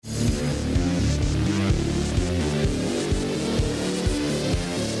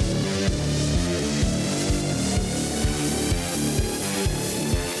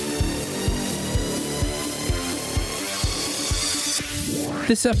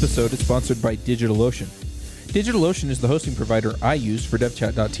This episode is sponsored by DigitalOcean. DigitalOcean is the hosting provider I use for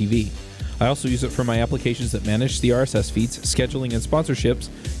devchat.tv. I also use it for my applications that manage the RSS feeds, scheduling, and sponsorships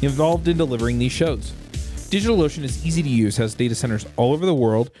involved in delivering these shows. DigitalOcean is easy to use, has data centers all over the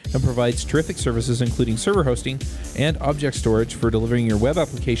world, and provides terrific services including server hosting and object storage for delivering your web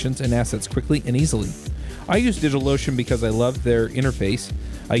applications and assets quickly and easily. I use DigitalOcean because I love their interface.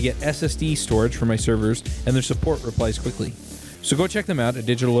 I get SSD storage for my servers, and their support replies quickly. So go check them out at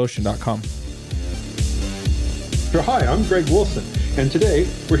digitalocean.com. Hi, I'm Greg Wilson, and today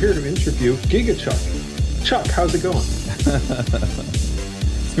we're here to interview GigaChuck. Chuck, how's it going? It's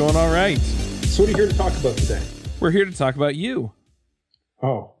going all right. So what are you here to talk about today? We're here to talk about you.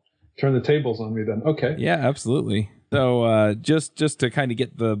 Oh, turn the tables on me then. Okay. Yeah, absolutely. So just to kind of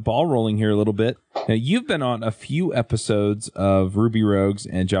get the ball rolling here a little bit, now, you've been on a few episodes of Ruby Rogues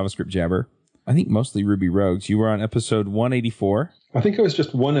and JavaScript Jabber. I think mostly Ruby Rogues. You were on episode 184. I think it was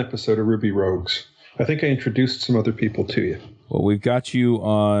just one episode of Ruby Rogues. I think I introduced some other people to you. Well, we've got you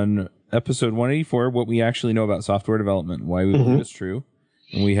on episode 184, what we actually know about software development, why we believe it's true.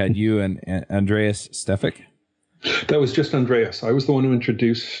 And we had you and Andreas Stefik. That was just Andreas. I was the one who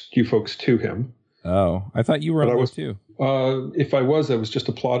introduced you folks to him. Oh, I thought you were on those too. If I was just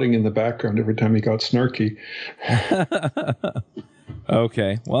applauding in the background every time he got snarky.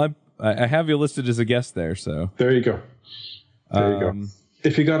 Okay. Well, I have you listed as a guest there, so. There you go. There you go.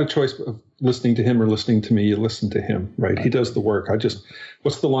 If you got a choice of listening to him or listening to me, you listen to him, right? He does the work.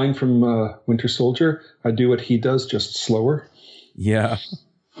 What's the line from Winter Soldier? I do what he does, just slower. Yeah.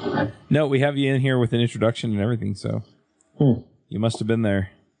 No, we have you in here with an introduction and everything, so you must have been there.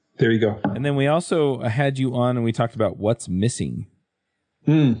 There you go. And then we also had you on and we talked about what's missing.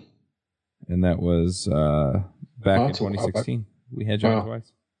 And that was back in 2016. We had you on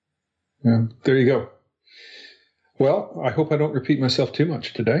twice. Yeah, there you go. Well, I hope I don't repeat myself too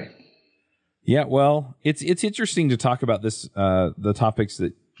much today. Yeah, well, it's interesting to talk about this, the topics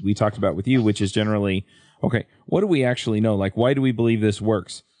that we talked about with you, which is generally, okay, what do we actually know? Like, why do we believe this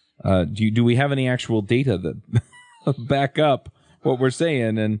works? Do we have any actual data that back up what we're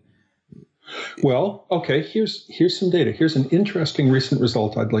saying? And well, okay, here's some data. Here's an interesting recent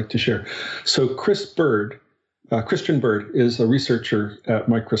result I'd like to share. So Christian Bird is a researcher at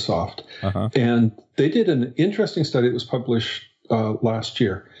Microsoft, and they did an interesting study that was published last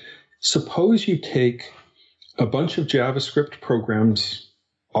year. Suppose you take a bunch of JavaScript programs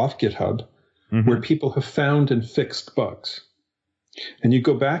off GitHub where people have found and fixed bugs, and you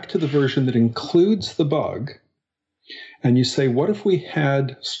go back to the version that includes the bug, and you say, what if we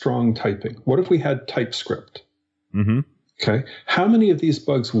had strong typing? What if we had TypeScript? Okay. How many of these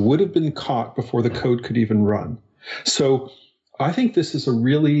bugs would have been caught before the code could even run? So I think this is a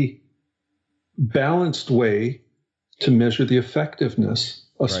really balanced way to measure the effectiveness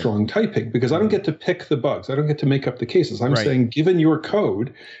of strong typing, because I don't get to pick the bugs. I don't get to make up the cases. I'm saying, given your code,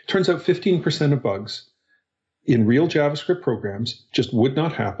 it turns out 15% of bugs in real JavaScript programs just would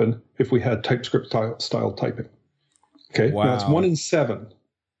not happen if we had TypeScript style typing. Okay. Wow. Now, that's 1 in 7.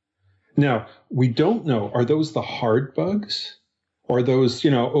 Now, we don't know, are those the hard bugs? Or are those,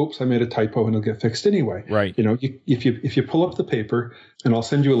 oops, I made a typo and it'll get fixed anyway. Right. If you pull up the paper, and I'll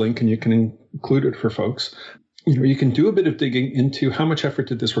send you a link and you can include it for folks, you can do a bit of digging into how much effort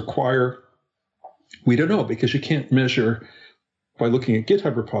did this require. We don't know, because you can't measure by looking at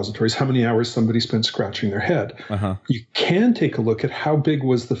GitHub repositories how many hours somebody spent scratching their head. You can take a look at how big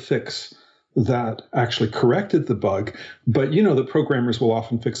was the fix that actually corrected the bug, but the programmers will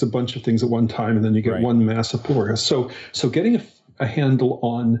often fix a bunch of things at one time, and then you get one massive pull request. So getting a handle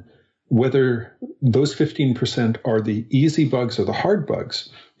on whether those 15% are the easy bugs or the hard bugs,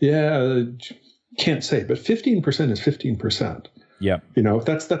 can't say, but 15% is 15%. Yeah.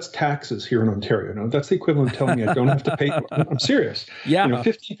 That's taxes here in Ontario. That's the equivalent of telling me I don't have to pay. I'm serious. Yeah.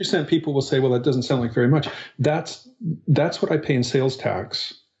 15% people will say, well, that doesn't sound like very much. That's what I pay in sales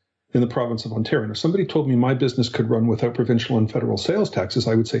tax in the province of Ontario. And if somebody told me my business could run without provincial and federal sales taxes,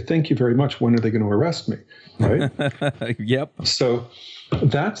 I would say, thank you very much. When are they going to arrest me? Right? Yep. So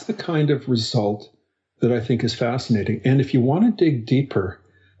that's the kind of result that I think is fascinating. And if you want to dig deeper,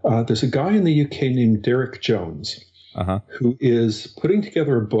 there's a guy in the UK named Derek Jones who is putting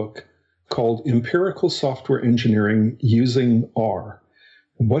together a book called Empirical Software Engineering Using R.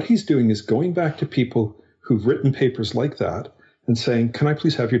 And what he's doing is going back to people who've written papers like that and saying, can I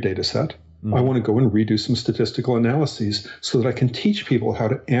please have your data set? I want to go and redo some statistical analyses so that I can teach people how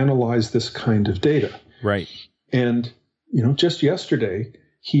to analyze this kind of data. Right. And, just yesterday,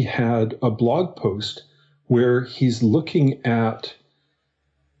 he had a blog post where he's looking at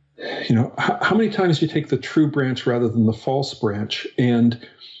how many times do you take the true branch rather than the false branch? And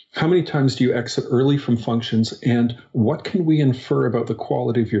how many times do you exit early from functions? And what can we infer about the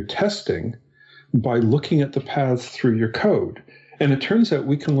quality of your testing by looking at the paths through your code? And it turns out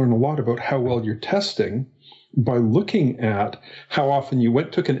we can learn a lot about how well you're testing by looking at how often you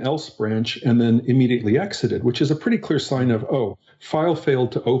took an else branch and then immediately exited, which is a pretty clear sign of, oh, file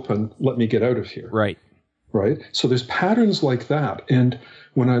failed to open, let me get out of here. Right. So there's patterns like that. And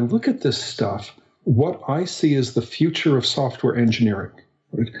when I look at this stuff, what I see is the future of software engineering.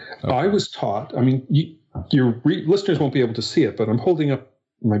 Right? Okay. I was taught, your listeners won't be able to see it, but I'm holding up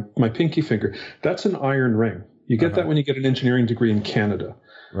my pinky finger. That's an iron ring. You get that when you get an engineering degree in Canada.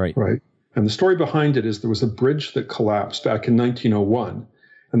 Right. And the story behind it is there was a bridge that collapsed back in 1901,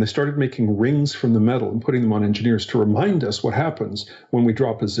 and they started making rings from the metal and putting them on engineers to remind us what happens when we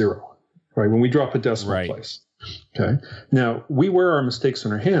drop a zero, right? When we drop a decimal place. Okay. Now, we wear our mistakes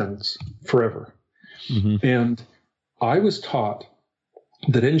on our hands forever. Mm-hmm. And I was taught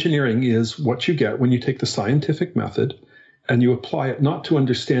that engineering is what you get when you take the scientific method and you apply it not to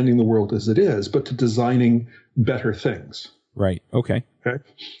understanding the world as it is, but to designing better things. Right. Okay.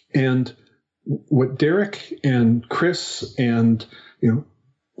 And what Derek and Chris and,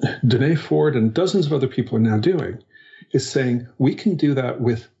 Danae Ford and dozens of other people are now doing is saying we can do that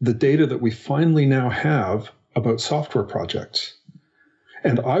with the data that we finally now have about software projects.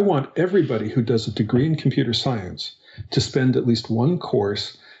 And I want everybody who does a degree in computer science to spend at least one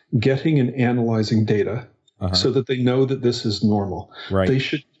course getting and analyzing data so that they know that this is normal. Right. They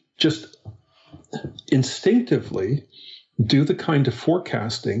should just instinctively do the kind of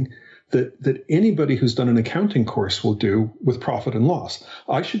forecasting that anybody who's done an accounting course will do with profit and loss.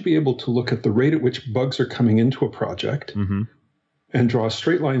 I should be able to look at the rate at which bugs are coming into a project and draw a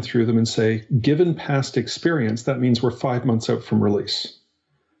straight line through them and say, given past experience, that means we're 5 months out from release.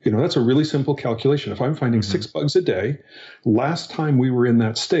 That's a really simple calculation. If I'm finding 6 bugs a day, last time we were in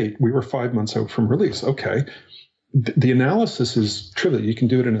that state, we were 5 months out from release. Okay. The analysis is trivial. You can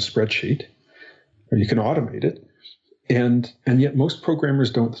do it in a spreadsheet or you can automate it. And yet most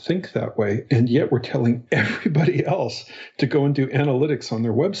programmers don't think that way. And yet we're telling everybody else to go and do analytics on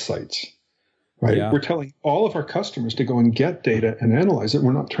their websites, right? Yeah. We're telling all of our customers to go and get data and analyze it.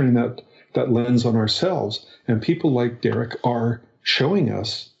 We're not turning that lens on ourselves. And people like Derek are showing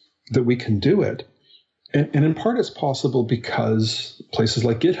us that we can do it. And in part it's possible because places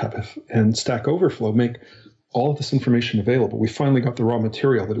like GitHub and Stack Overflow make all of this information available. We finally got the raw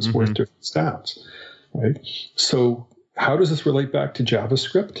material that is worth different stats, right? So how does this relate back to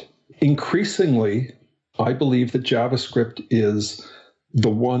JavaScript? Increasingly, I believe that JavaScript is the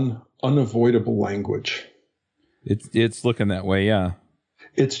one unavoidable language. It's looking that way, yeah.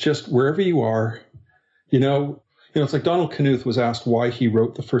 It's just wherever you are, it's like Donald Knuth was asked why he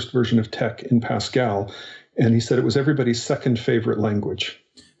wrote the first version of Tech in Pascal, and he said it was everybody's second favorite language.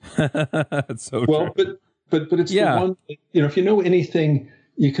 That's so true. But it's the one, if you know anything,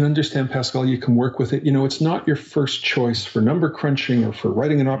 you can understand Pascal, you can work with it. It's not your first choice for number crunching or for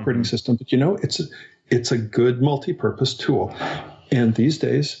writing an operating system, but it's a good multi-purpose tool. And these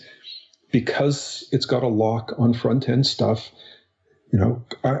days, because it's got a lock on front-end stuff,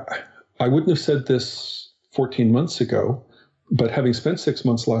 I wouldn't have said this 14 months ago, but having spent 6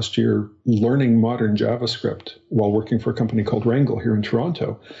 months last year learning modern JavaScript while working for a company called Wrangle here in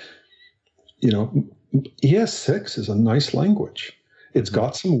Toronto, ES6 is a nice language. It's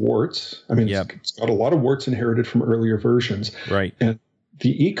got some warts. It's got a lot of warts inherited from earlier versions. Right. And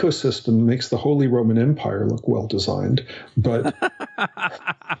the ecosystem makes the Holy Roman Empire look well designed, but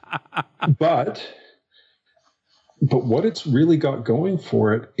but what it's really got going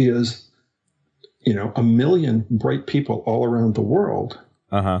for it is, 1 million bright people all around the world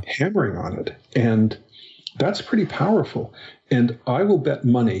hammering on it. And that's pretty powerful. And I will bet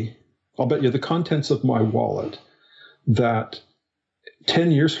money, I'll bet you the contents of my wallet, that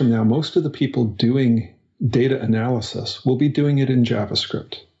 10 years from now, most of the people doing data analysis will be doing it in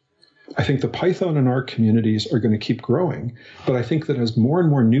JavaScript. I think the Python in our communities are going to keep growing, but I think that as more and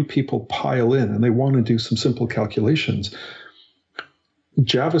more new people pile in and they want to do some simple calculations,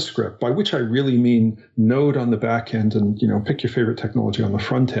 JavaScript, by which I really mean Node on the back end and, pick your favorite technology on the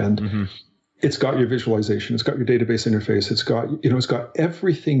front end, it's got your visualization, it's got your database interface, it's got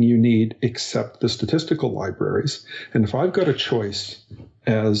everything you need except the statistical libraries. And if I've got a choice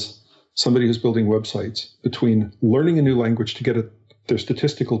as somebody who's building websites between learning a new language to get their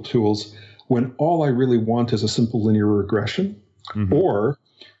statistical tools when all I really want is a simple linear regression, or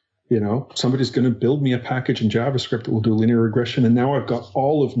somebody's going to build me a package in JavaScript that will do linear regression, and now I've got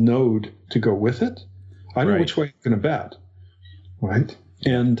all of Node to go with it, I know which way I'm going to bet, right?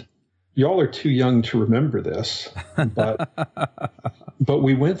 And y'all are too young to remember this, but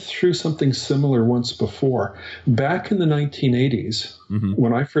we went through something similar once before. Back in the 1980s,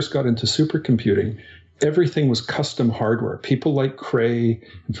 when I first got into supercomputing, everything was custom hardware. People like Cray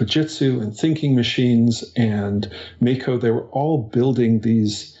and Fujitsu and Thinking Machines and Mako, they were all building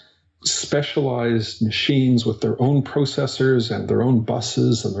these specialized machines with their own processors and their own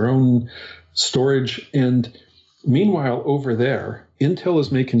buses and their own storage. And meanwhile, over there, Intel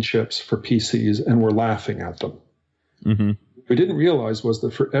is making chips for PCs and we're laughing at them. What we didn't realize was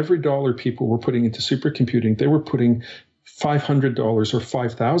that for every dollar people were putting into supercomputing, they were putting $500 or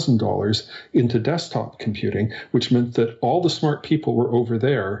 $5,000 into desktop computing, which meant that all the smart people were over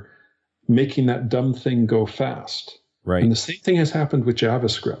there making that dumb thing go fast. Right. And the same thing has happened with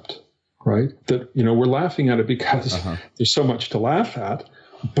JavaScript, right? That, we're laughing at it because there's so much to laugh at.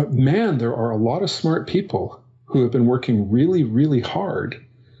 But man, there are a lot of smart people who have been working really, really hard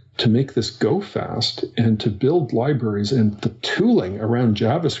to make this go fast and to build libraries and the tooling around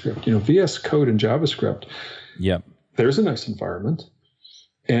JavaScript, VS Code and JavaScript. Yep. There's a nice environment.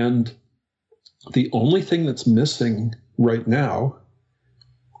 And the only thing that's missing right now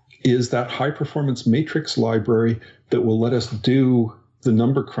is that high performance matrix library that will let us do the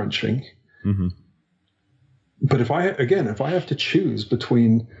number crunching. But if I have to choose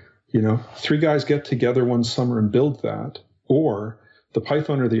between, three guys get together one summer and build that, or the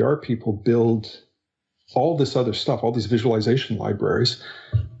Python or the R people build all this other stuff, all these visualization libraries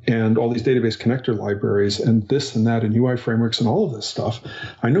and all these database connector libraries and this and that and UI frameworks and all of this stuff,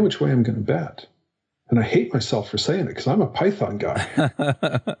 I know which way I'm going to bet. And I hate myself for saying it because I'm a Python guy.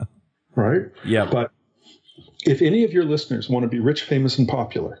 Right? Yeah. But if any of your listeners want to be rich, famous, and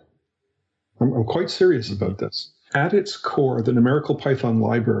popular, I'm quite serious about this. At its core, the numerical Python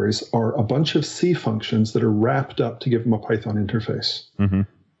libraries are a bunch of C functions that are wrapped up to give them a Python interface.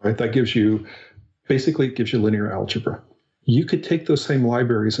 Right? That gives you, basically, it gives you linear algebra. You could take those same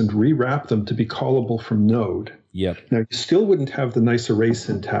libraries and rewrap them to be callable from Node. Yep. Now, you still wouldn't have the nice array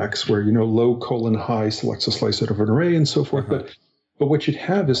syntax where, low colon high selects a slice out of an array and so forth. But what you'd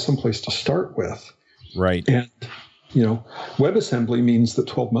have is someplace to start with. Right. And, WebAssembly means that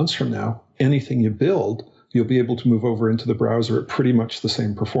 12 months from now, anything you build, you'll be able to move over into the browser at pretty much the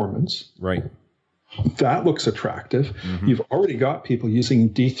same performance. Right. That looks attractive. You've already got people using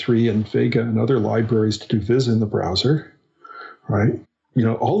D3 and Vega and other libraries to do Viz in the browser, right?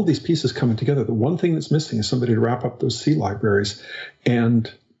 All of these pieces coming together. The one thing that's missing is somebody to wrap up those C libraries. And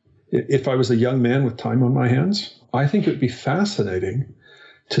if I was a young man with time on my hands, I think it would be fascinating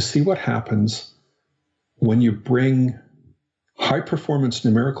to see what happens when you bring high-performance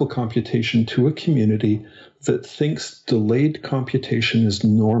numerical computation to a community that thinks delayed computation is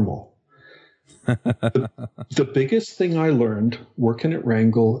normal. The biggest thing I learned working at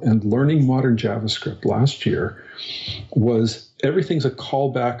Wrangle and learning modern JavaScript last year was everything's a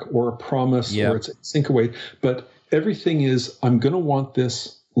callback or a promise or it's a sync away, but everything is, I'm going to want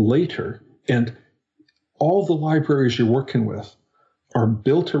this later. And all the libraries you're working with are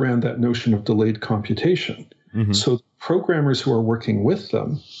built around that notion of delayed computation. So programmers who are working with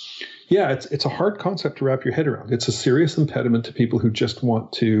them, it's a hard concept to wrap your head around. It's a serious impediment to people who just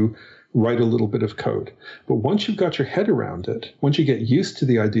want to write a little bit of code. But once you've got your head around it, once you get used to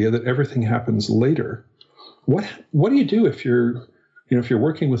the idea that everything happens later, what do you do if you're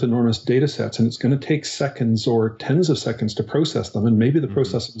working with enormous data sets and it's going to take seconds or tens of seconds to process them, and maybe the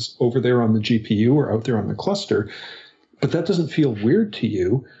processing is over there on the GPU or out there on the cluster, but that doesn't feel weird to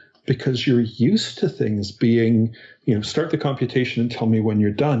you because you're used to things being, start the computation and tell me when you're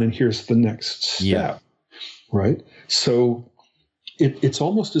done, and here's the next step, right? So it's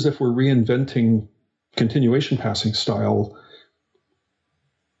almost as if we're reinventing continuation passing style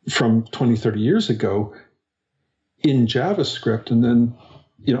from 20, 30 years ago in JavaScript. And then,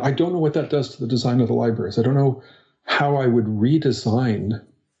 I don't know what that does to the design of the libraries. I don't know how I would redesign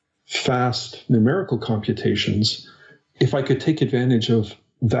fast numerical computations if I could take advantage of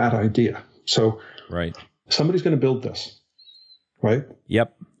that idea. So somebody's going to build this, right?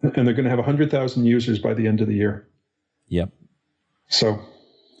 Yep. And they're going to have 100,000 users by the end of the year. Yep. So.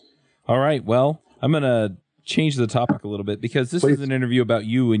 All right. Well, I'm going to change the topic a little bit because this is an interview about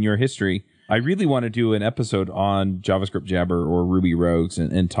you and your history. I really want to do an episode on JavaScript Jabber or Ruby Rogues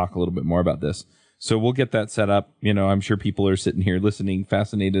and talk a little bit more about this. So we'll get that set up. I'm sure people are sitting here listening,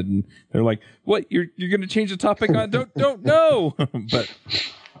 fascinated, and they're like, "What? You're going to change the topic on? Don't know." But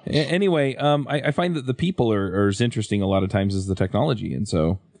anyway, I find that the people are as interesting a lot of times as the technology, and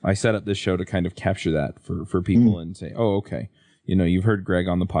so I set up this show to kind of capture that for people and say, "Oh, okay, you've heard Greg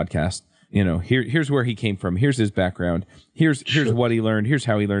on the podcast. Here's where he came from. Here's his background. Here's what he learned. Here's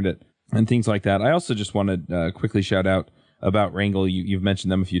how he learned it." and things like that. I also just wanted to quickly shout out about Wrangle. You've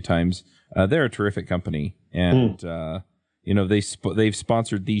mentioned them a few times. They're a terrific company, and they've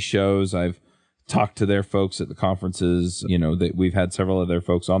sponsored these shows. I've talked to their folks at the conferences. We've had several of their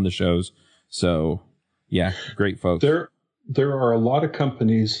folks on the shows. So yeah, great folks. There are a lot of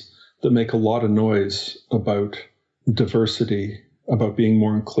companies that make a lot of noise about diversity, about being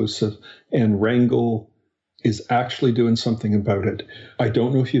more inclusive, and Wrangle is actually doing something about it. I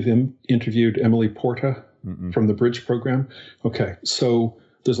don't know if you've interviewed Emily Porta from the Bridge program. Okay, so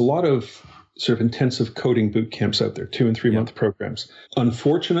there's a lot of sort of intensive coding boot camps out there, 2 and 3 month programs.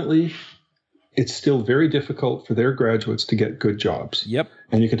 Unfortunately, it's still very difficult for their graduates to get good jobs. Yep.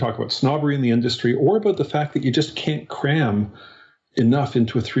 And you can talk about snobbery in the industry or about the fact that you just can't cram enough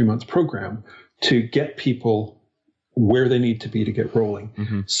into a 3 month program to get people where they need to be to get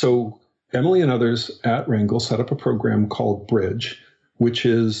rolling. So Emily and others at Wrangle set up a program called Bridge, which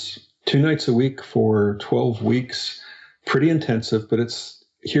is 2 nights a week for 12 weeks, pretty intensive, but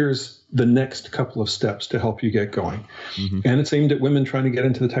here's the next couple of steps to help you get going. And it's aimed at women trying to get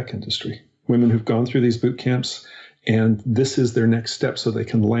into the tech industry, women who've gone through these boot camps, and this is their next step so they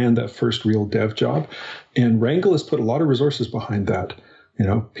can land that first real dev job. And Wrangle has put a lot of resources behind that.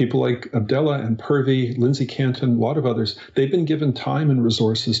 People like Abdella and Purvi, Lindsay Canton, a lot of others, they've been given time and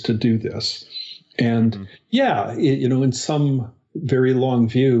resources to do this. And in some very long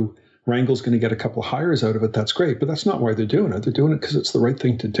view, Wrangle's going to get a couple of hires out of it. That's great, but that's not why they're doing it. They're doing it because it's the right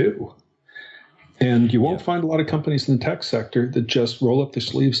thing to do. And you won't find a lot of companies in the tech sector that just roll up their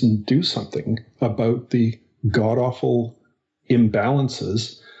sleeves and do something about the god-awful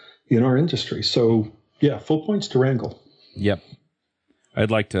imbalances in our industry. So, full points to Wrangle. Yep. I'd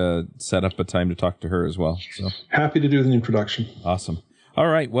like to set up a time to talk to her as well. So happy to do the introduction. Awesome. All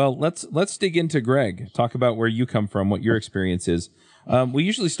right. Well, let's dig into Greg. Talk about where you come from, what your experience is. We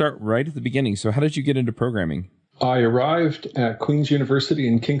usually start right at the beginning. So how did you get into programming? I arrived at Queen's University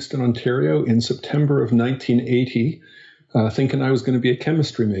in Kingston, Ontario in September of 1980, thinking I was going to be a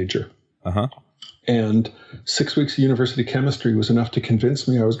chemistry major. And 6 weeks of university chemistry was enough to convince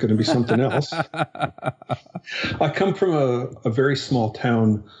me I was going to be something else. I come from a very small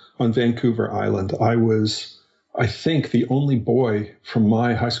town on Vancouver Island. I was, I think, the only boy from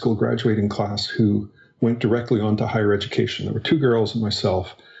my high school graduating class who went directly on to higher education. There were 2 girls and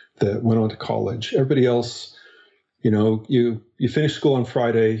myself that went on to college. Everybody else, you finish school on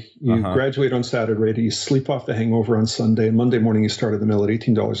Friday, you graduate on Saturday, you sleep off the hangover on Sunday, and Monday morning you start at the mill at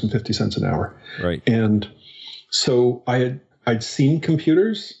 $18.50 an hour. Right. And so I'd seen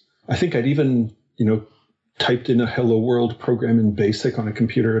computers. I think I'd even, typed in a Hello World program in BASIC on a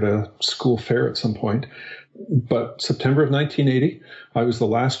computer at a school fair at some point. But September of 1980, I was the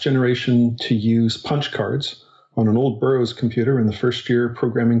last generation to use punch cards on an old Burroughs computer in the first year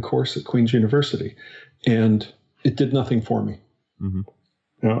programming course at Queen's University. And it did nothing for me.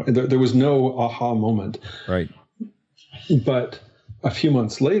 There was no aha moment. Right. But a few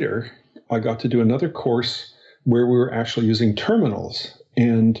months later, I got to do another course where we were actually using terminals.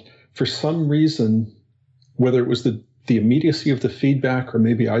 And for some reason, whether it was the immediacy of the feedback or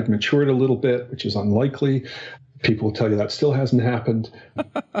maybe I'd matured a little bit, which is unlikely, people will tell you that still hasn't happened.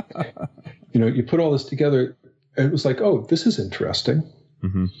 You put all this together, and it was like, oh, this is interesting.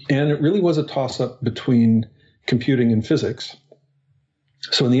 And it really was a toss-up between computing and physics.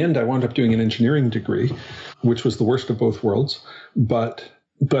 So in the end, I wound up doing an engineering degree, which was the worst of both worlds. But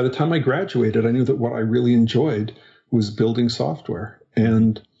by the time I graduated, I knew that what I really enjoyed was building software,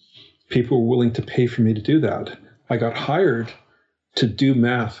 and people were willing to pay for me to do that. I got hired to do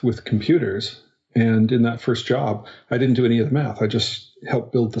math with computers, and in that first job, I didn't do any of the math. I just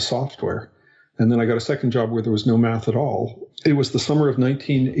helped build the software. And then I got a second job where there was no math at all. It was the summer of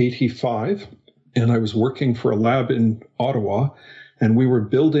 1985, and I was working for a lab in Ottawa, and we were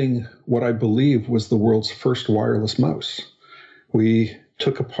building what I believe was the world's first wireless mouse. We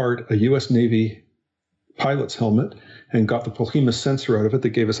took apart a U.S. Navy pilot's helmet and got the Polhemus sensor out of it that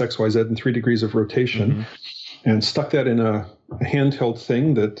gave us XYZ and 3 degrees of rotation, and stuck that in a handheld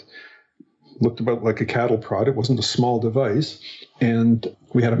thing that looked about like a cattle prod. It wasn't a small device. And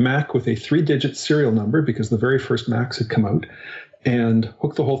we had a Mac with a 3-digit serial number because the very first Macs had come out, and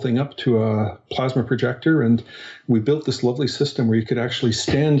hooked the whole thing up to a plasma projector. And we built this lovely system where you could actually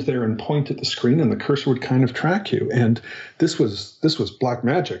stand there and point at the screen and the cursor would kind of track you. And this was black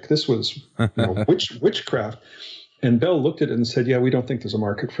magic. This was witchcraft. And Bell looked at it and said, yeah, we don't think there's a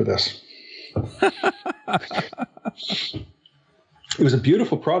market for this. It was a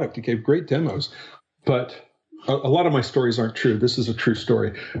beautiful product. It gave great demos. But a lot of my stories aren't true. This is a true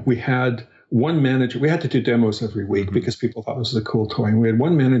story. We had one manager, we had to do demos every week because people thought this was a cool toy. And we had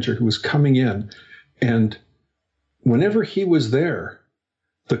one manager who was coming in, and whenever he was there,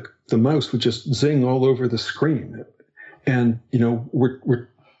 the mouse would just zing all over the screen. And,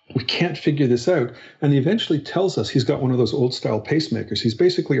 we can't figure this out. And he eventually tells us he's got one of those old style pacemakers. He's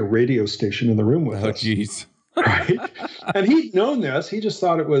basically a radio station in the room with us. Oh, geez. Right. And he'd known this. He just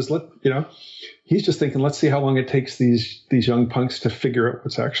thought it was, he's just thinking, let's see how long it takes these young punks to figure out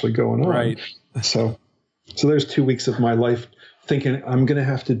what's actually going on. Right. So there's 2 weeks of my life thinking I'm going to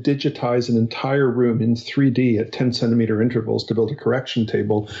have to digitize an entire room in 3D at 10 centimeter intervals to build a correction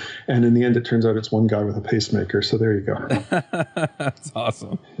table. And in the end, it turns out it's one guy with a pacemaker. So there you go. That's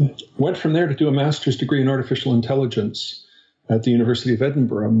awesome. Went from there to do a master's degree in artificial intelligence at the University of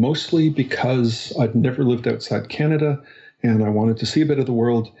Edinburgh, mostly because I'd never lived outside Canada and I wanted to see a bit of the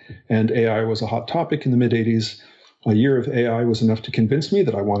world. And AI was a hot topic in the mid-'80s. A year of AI was enough to convince me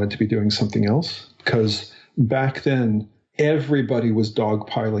that I wanted to be doing something else, because back then, everybody was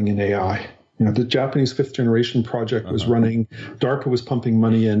dogpiling in AI. The Japanese fifth generation project was running. DARPA was pumping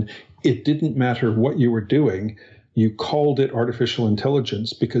money in. It didn't matter what you were doing. You called it artificial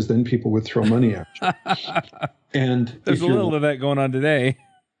intelligence because then people would throw money at you. And there's a little of that going on today.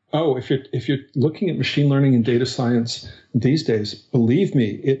 Oh, if you're looking at machine learning and data science these days, believe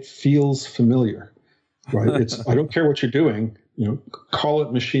me, it feels familiar. Right? I don't care what you're doing. Call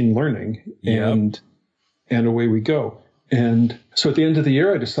it machine learning, and away we go. And so at the end of the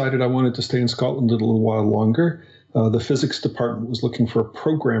year, I decided I wanted to stay in Scotland a little while longer. The physics department was looking for a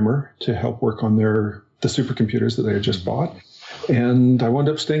programmer to help work on the supercomputers that they had just bought. And I wound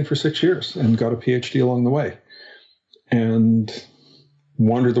up staying for 6 years and got a PhD along the way. And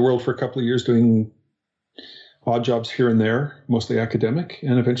wandered the world for a couple of years doing odd jobs here and there, mostly academic,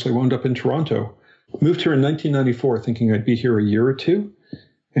 and eventually wound up in Toronto. Moved here in 1994 thinking I'd be here a year or two,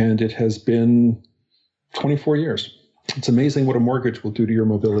 and it has been 24 years. It's amazing what a mortgage will do to your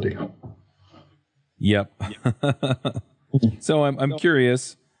mobility. Yep. So I'm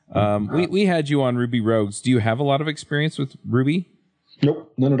curious. We had you on Ruby Rogues. Do you have a lot of experience with Ruby?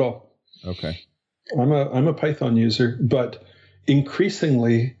 Nope, none at all. Okay. I'm a Python user, but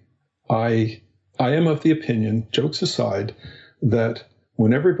increasingly I am of the opinion, jokes aside, that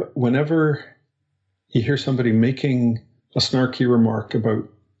whenever you hear somebody making a snarky remark about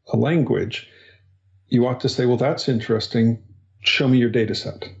a language, you ought to say, well, that's interesting. Show me your data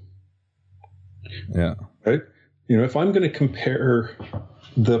set. Yeah. Right? If I'm going to compare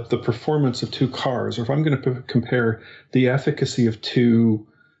the performance of two cars, or if I'm going to compare the efficacy of two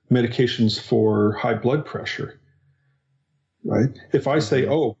medications for high blood pressure, right? If I say,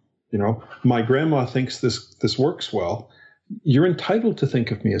 my grandma thinks this works well, you're entitled to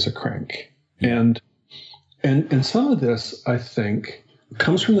think of me as a crank. And some of this, I think,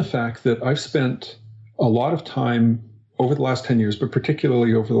 comes from the fact that I've spent a lot of time over the last 10 years, but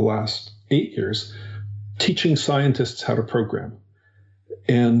particularly over the last 8 years, teaching scientists how to program.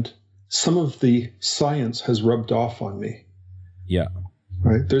 And some of the science has rubbed off on me. Yeah.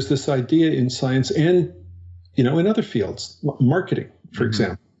 Right. There's this idea in science and, in other fields, marketing, for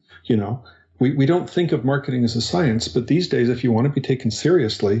example. We don't think of marketing as a science, but these days, if you want to be taken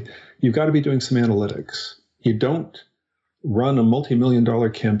seriously, you've got to be doing some analytics. You don't run a multi-million-dollar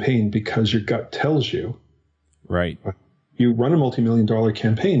campaign because your gut tells you. Right. You run a multi-million-dollar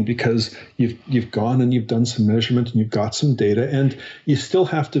campaign because you've gone and you've done some measurement and you've got some data, and you still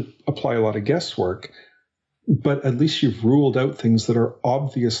have to apply a lot of guesswork, but at least you've ruled out things that are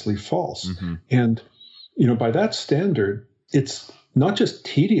obviously false. And, by that standard, it's not just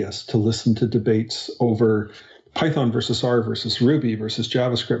tedious to listen to debates over Python versus R versus Ruby versus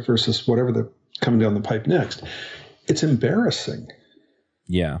JavaScript versus whatever the coming down the pipe next. It's embarrassing.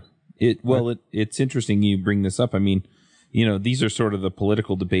 Yeah. It's interesting you bring this up. I mean, these are sort of the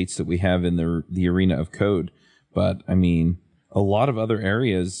political debates that we have in the arena of code. But I mean, a lot of other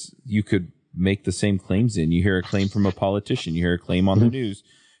areas you could make the same claims in. You hear a claim from a politician. You hear a claim on the news.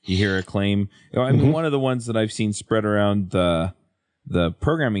 You hear a claim. I mean, one of the ones that I've seen spread around the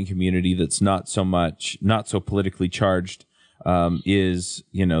programming community that's not so politically charged is,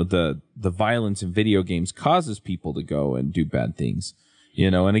 the violence in video games causes people to go and do bad things.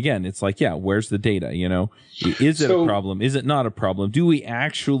 And again, it's like, where's the data? Is it a problem? Is it not a problem? Do we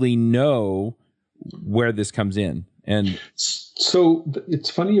actually know where this comes in? And so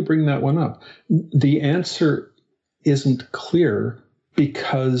it's funny you bring that one up. The answer isn't clear,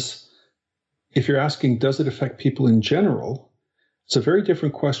 because if you're asking, does it affect people in general? It's a very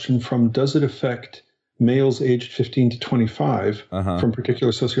different question from, does it affect males aged 15 to 25 from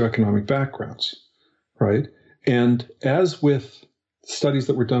particular socioeconomic backgrounds, right? And as with studies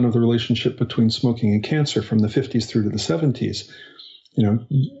that were done of the relationship between smoking and cancer from the 50s through to the 70s,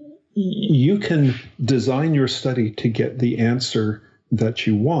 you can design your study to get the answer that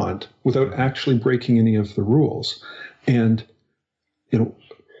you want without actually breaking any of the rules. And,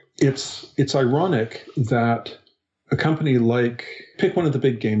 it's ironic that a company like, pick one of the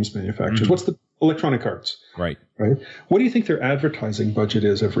big games manufacturers. What's the Electronic Arts? Right. What do you think their advertising budget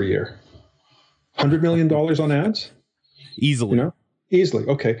is every year? $100 million on ads? Easily. Easily.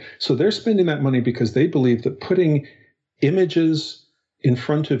 Okay. So they're spending that money because they believe that putting images in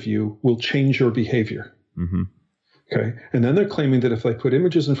front of you will change your behavior. Mm-hmm. Okay. And then they're claiming that if they put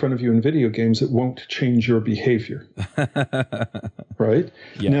images in front of you in video games, it won't change your behavior. Right?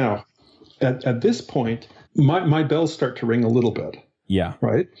 Yeah. Now, at this point, my bells start to ring a little bit. Yeah.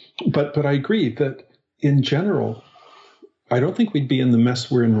 Right. But I agree that in general, I don't think we'd be in the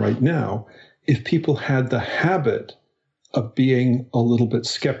mess we're in right now if people had the habit of being a little bit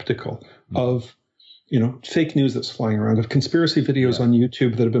skeptical of, fake news that's flying around, of conspiracy videos on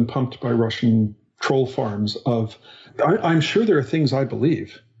YouTube that have been pumped by Russian troll farms, of, I'm sure there are things I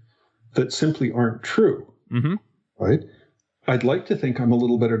believe that simply aren't true. Mm-hmm. Right. I'd like to think I'm a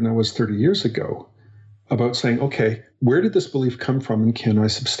little better than I was 30 years ago about saying, okay, where did this belief come from and can I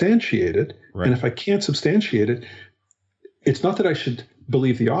substantiate it? Right. And if I can't substantiate it, it's not that I should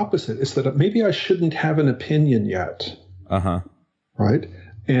believe the opposite. It's that maybe I shouldn't have an opinion yet. Uh-huh. Right?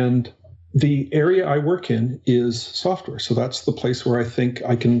 And the area I work in is software. So that's the place where I think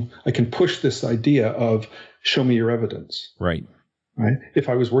I can push this idea of show me your evidence. Right. Right? If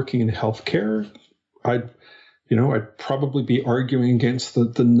I was working in healthcare, I'd probably be arguing against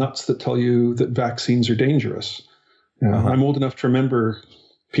the nuts that tell you that vaccines are dangerous. I'm old enough to remember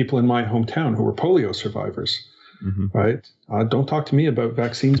people in my hometown who were polio survivors. Mm-hmm. Right? Don't talk to me about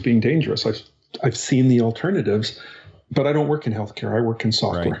vaccines being dangerous. I've seen the alternatives, but I don't work in healthcare. I work in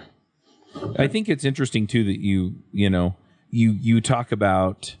software. Right. I think it's interesting too that you talk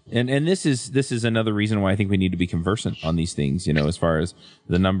about, and this is another reason why I think we need to be conversant on these things, as far as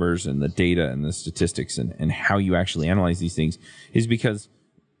the numbers and the data and the statistics and how you actually analyze these things, is because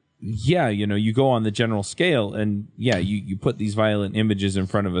you go on the general scale and you put these violent images in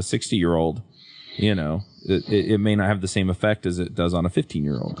front of a 60-year-old, it may not have the same effect as it does on a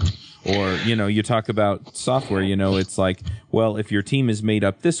 15-year-old. Or, you talk about software, it's like, well, if your team is made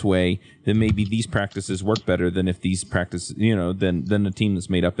up this way, then maybe these practices work better than if these practices, than a team that's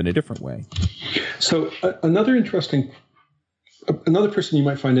made up in a different way. So another person you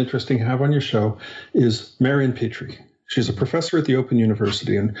might find interesting to have on your show is Marion Petrie. She's a professor at the Open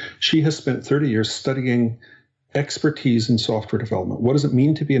University, and she has spent 30 years studying expertise in software development. What does it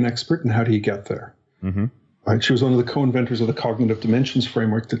mean to be an expert, and how do you get there? Mm-hmm. Right. She was one of the co-inventors of the cognitive dimensions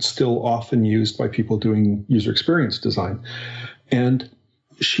framework that's still often used by people doing user experience design. And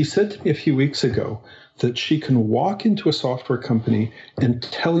she said to me a few weeks ago that she can walk into a software company and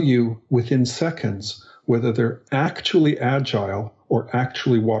tell you within seconds whether they're actually agile or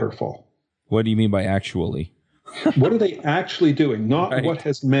actually waterfall. What do you mean by actually? What are they actually doing? Not what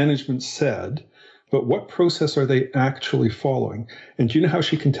has management said, but what process are they actually following? And do you know how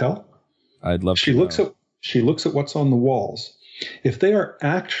she can tell? I'd love to know. She looks at what's on the walls. If they are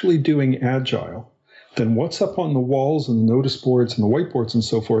actually doing agile, then what's up on the walls and the notice boards and the whiteboards and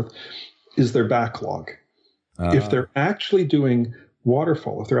so forth is their backlog. If they're actually doing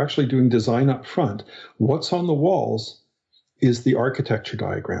waterfall, if they're actually doing design up front, what's on the walls is the architecture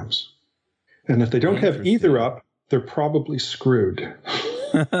diagrams. And if they don't have either up, they're probably screwed.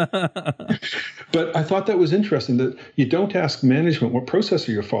 But I thought that was interesting that you don't ask management what process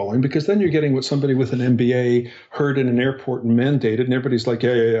are you following, because then you're getting what somebody with an MBA heard in an airport and mandated, and everybody's like,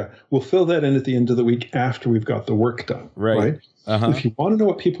 yeah. We'll fill that in at the end of the week after we've got the work done. Right? Uh-huh. If you want to know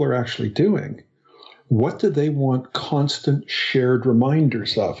what people are actually doing, what do they want constant shared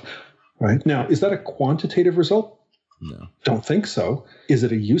reminders of? Right? Now, is that a quantitative result? No. Don't think so. Is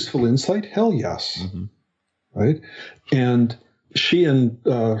it a useful insight? Hell yes. Mm-hmm. Right? And she and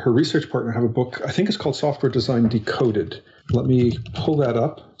her research partner have a book, I think it's called Software Design Decoded. Let me pull that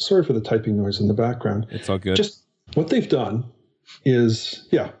up. Sorry for the typing noise in the background. It's all good. Just what they've done is,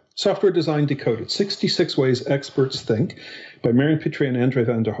 Software Design Decoded, 66 Ways Experts Think, by Marion Petrie and Andre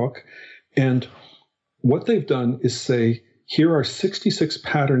van der Hoek. And what they've done is say, here are 66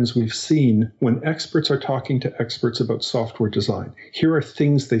 patterns we've seen when experts are talking to experts about software design. Here are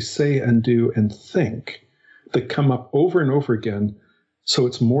things they say and do and think that come up over and over again, so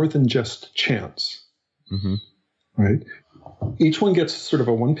it's more than just chance. Mm-hmm. Right? Each one gets sort of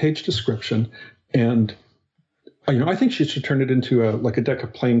a one-page description, and I think she should turn it into a deck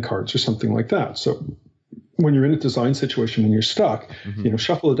of playing cards or something like that. So when you're in a design situation and you're stuck,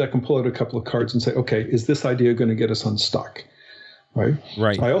 shuffle a deck and pull out a couple of cards and say, okay, is this idea going to get us unstuck? Right.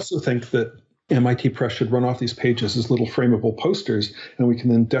 I also think that MIT Press should run off these pages as little frameable posters, and we can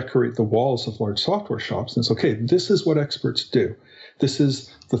then decorate the walls of large software shops. And it's okay, this is what experts do. This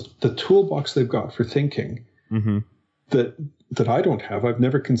is the toolbox they've got for thinking that I don't have. I've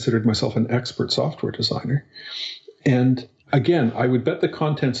never considered myself an expert software designer. And again, I would bet the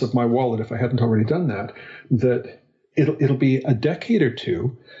contents of my wallet, if I hadn't already done that, that it'll be a decade or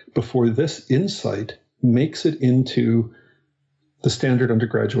two before this insight makes it into the standard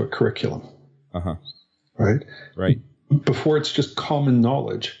undergraduate curriculum. Right. Before it's just common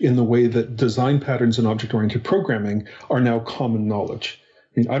knowledge in the way that design patterns and object-oriented programming are now common knowledge.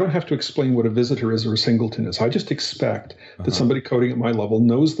 I mean, I don't have to explain what a visitor is or a singleton is. I just expect that somebody coding at my level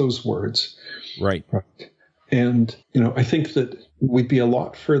knows those words. Right. And, I think that we'd be a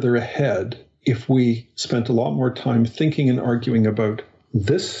lot further ahead if we spent a lot more time thinking and arguing about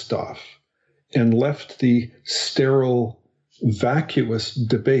this stuff and left the sterile, vacuous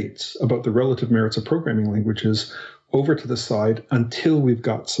debates about the relative merits of programming languages over to the side until we've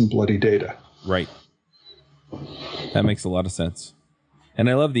got some bloody data. Right. That makes a lot of sense. And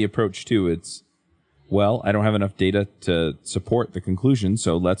I love the approach too. It's, well, I don't have enough data to support the conclusion,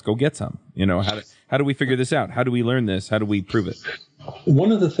 so let's go get some. How do we figure this out? How do we learn this? How do we prove it?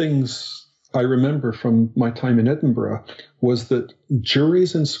 One of the things I remember from my time in Edinburgh was that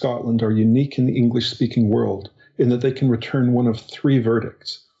juries in Scotland are unique in the English-speaking world in that they can return one of three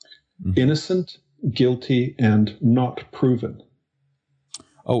verdicts: innocent, guilty, and not proven.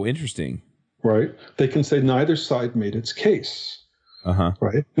 Oh, interesting. Right? They can say neither side made its case.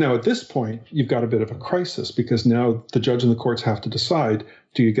 Right? Now, at this point, you've got a bit of a crisis because now the judge and the courts have to decide,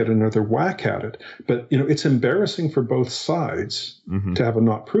 do you get another whack at it? But, it's embarrassing for both sides to have a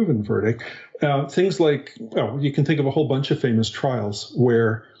not proven verdict. Things like, you can think of a whole bunch of famous trials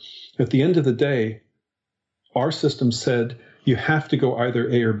where at the end of the day, our system said you have to go either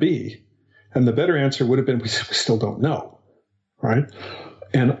A or B. And the better answer would have been, we still don't know. Right?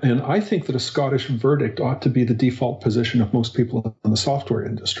 And I think that a Scottish verdict ought to be the default position of most people in the software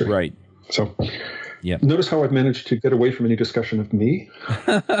industry. Right. So notice how I've managed to get away from any discussion of me.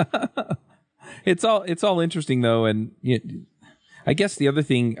 It's all interesting, though. And I guess the other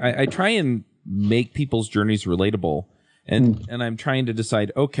thing, I try and make people's journeys relatable. And I'm trying to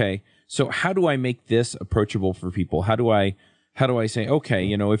decide, okay, so how do I make this approachable for people? How do I say, okay,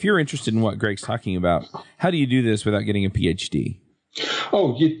 if you're interested in what Greg's talking about, how do you do this without getting a PhD?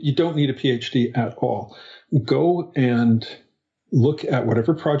 Oh, you don't need a PhD at all. Go and look at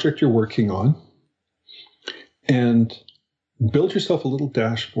whatever project you're working on and build yourself a little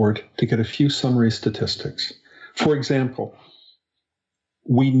dashboard to get a few summary statistics. For example,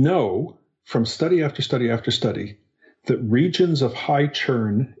 we know from study after study after study that regions of high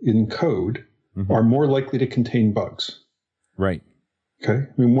churn in code are more likely to contain bugs. Right. Okay.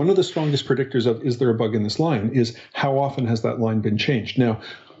 I mean, one of the strongest predictors of is there a bug in this line is how often has that line been changed? Now,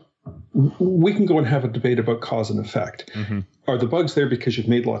 we can go and have a debate about cause and effect. Are the bugs there because you've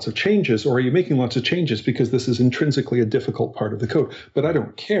made lots of changes, or are you making lots of changes because this is intrinsically a difficult part of the code? But I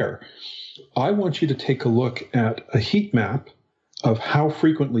don't care. I want you to take a look at a heat map of how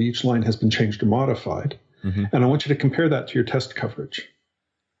frequently each line has been changed or modified. And I want you to compare that to your test coverage.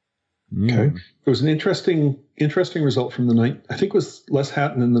 Okay. There was an interesting result from I think it was Les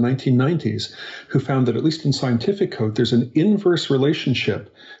Hatton in the 1990s, who found that at least in scientific code, there's an inverse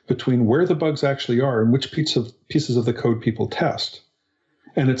relationship between where the bugs actually are and which pieces of the code people test.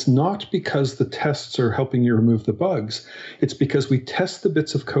 And it's not because the tests are helping you remove the bugs. It's because we test the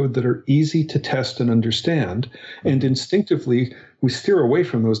bits of code that are easy to test and understand. And instinctively, we steer away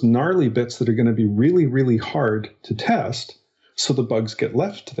from those gnarly bits that are going to be really, really hard to test. So the bugs get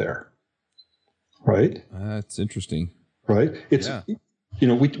left there. Right? That's interesting. Right? It's,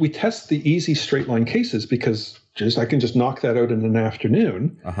 we test the easy straight line cases because I can just knock that out in an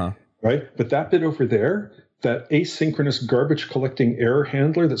afternoon. Right? But that bit over there, that asynchronous garbage collecting error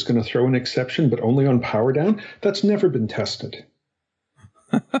handler that's going to throw an exception, but only on power down, that's never been tested.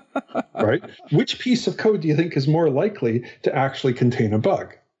 Right? Which piece of code do you think is more likely to actually contain a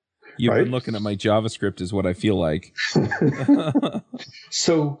bug? You've been looking at my JavaScript is what I feel like.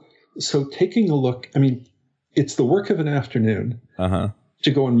 So taking a look, I mean, it's the work of an afternoon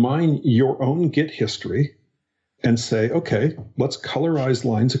to go and mine your own Git history and say, okay, let's colorize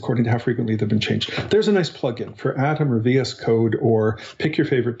lines according to how frequently they've been changed. There's a nice plugin for Atom or VS Code or pick your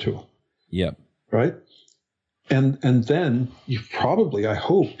favorite tool. Yep. Right? And then you've probably, I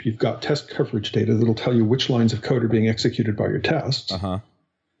hope, you've got test coverage data that'll tell you which lines of code are being executed by your tests.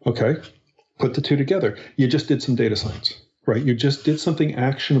 Okay. Put the two together. You just did some data science, right? You just did something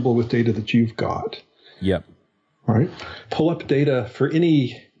actionable with data that you've got. Yep. All right. Pull up data for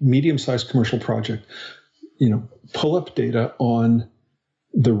any medium-sized commercial project. Pull up data on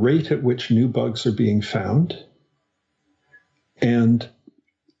the rate at which new bugs are being found and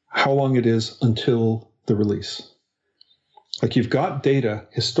how long it is until the release. Like, you've got data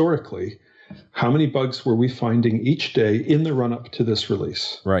historically. How many bugs were we finding each day in the run-up to this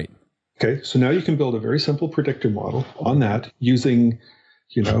release? Right. Okay, so now you can build a very simple predictor model on that using,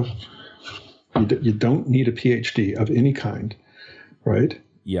 you don't need a PhD of any kind, right?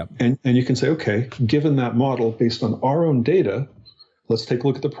 Yep. And you can say, okay, given that model based on our own data, let's take a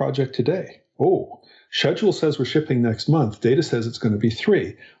look at the project today. Oh, schedule says we're shipping next month. Data says it's going to be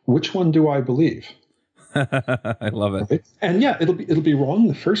 3. Which one do I believe? I love it. Right? And yeah, it'll be wrong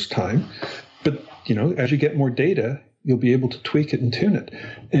the first time, but as you get more data, you'll be able to tweak it and tune it.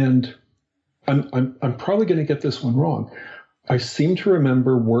 And I'm probably going to get this one wrong. I seem to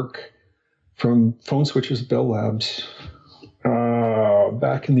remember work from Phone Switches Bell Labs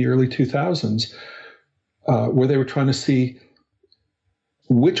back in the early 2000s where they were trying to see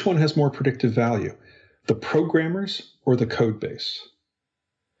which one has more predictive value, the programmers or the code base.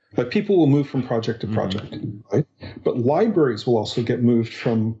 Like, people will move from project to project, right? But libraries will also get moved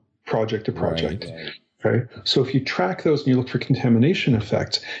from project to project. Right. Okay? So if you track those and you look for contamination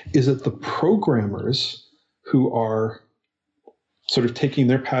effects, is it the programmers who are sort of taking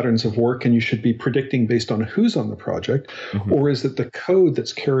their patterns of work and you should be predicting based on who's on the project, or is it the code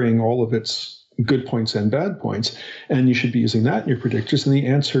that's carrying all of its good points and bad points, and you should be using that in your predictors? And the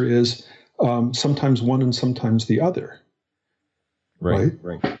answer is sometimes one and sometimes the other. Right.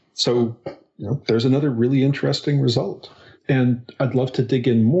 So, there's another really interesting result. And I'd love to dig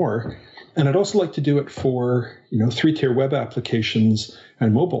in more. And I'd also like to do it for, 3-tier web applications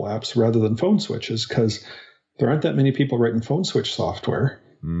and mobile apps rather than phone switches, because there aren't that many people writing phone switch software.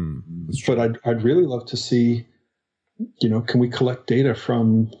 But I'd really love to see, can we collect data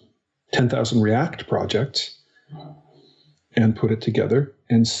from 10,000 React projects and put it together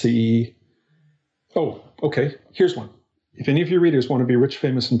and see, oh, okay, here's one. If any of your readers want to be rich,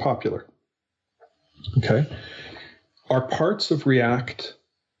 famous, and popular, okay, are parts of React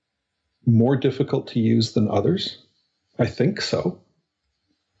more difficult to use than others? I think so.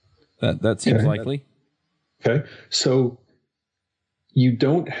 That seems likely. Okay, so you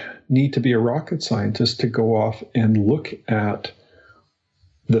don't need to be a rocket scientist to go off and look at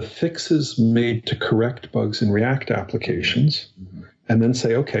the fixes made to correct bugs in React applications, and then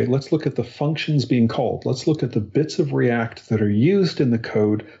say, okay, let's look at the functions being called. Let's look at the bits of React that are used in the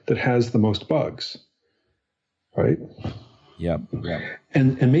code that has the most bugs, right? Yep.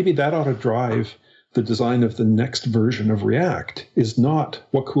 And maybe that ought to drive the design of the next version of React, is not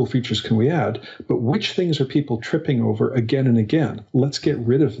what cool features can we add, but which things are people tripping over again and again. Let's get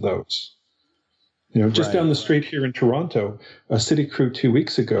rid of those. Just down the street here in Toronto, a city crew 2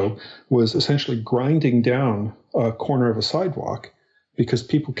 weeks ago was essentially grinding down a corner of a sidewalk because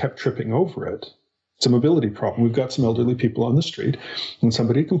people kept tripping over it. It's a mobility problem. We've got some elderly people on the street, and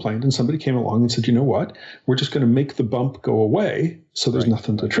somebody complained, and somebody came along and said, you know what? We're just going to make the bump go away so there's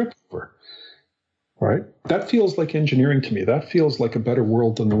nothing to trip over. Right? That feels like engineering to me. That feels like a better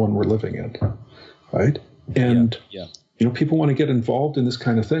world than the one we're living in. Right? And, people want to get involved in this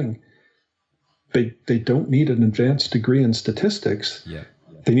kind of thing. They don't need an advanced degree in statistics.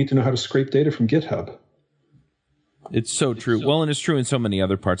 They need to know how to scrape data from GitHub. It's so true. Well, and it's true in so many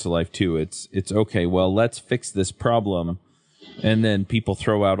other parts of life too. It's okay, well, let's fix this problem, and then people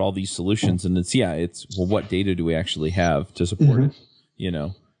throw out all these solutions, and it's well, what data do we actually have to support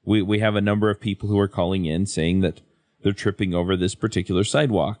it? We have a number of people who are calling in saying that they're tripping over this particular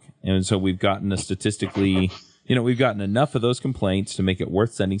sidewalk, and so we've gotten we've gotten enough of those complaints to make it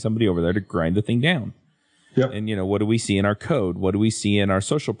worth sending somebody over there to grind the thing down. Yep. And, what do we see in our code? What do we see in our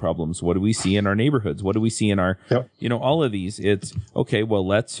social problems? What do we see in our neighborhoods? What do we see in our, all of these? It's, okay, well,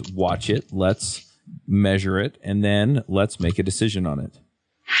 let's watch it. Let's measure it. And then let's make a decision on it.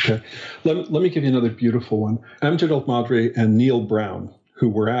 Okay. Let me give you another beautiful one. Amjad Al-Madri and Neil Brown, who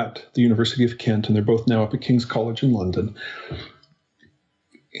were at the University of Kent, and they're both now up at King's College in London,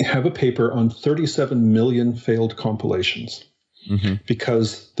 have a paper on 37 million failed compilations.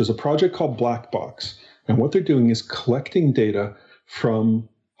 Because there's a project called Black Box. And what they're doing is collecting data from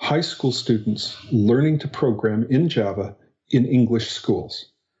high school students learning to program in Java in English schools,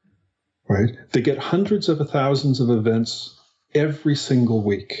 right? They get hundreds of thousands of events every single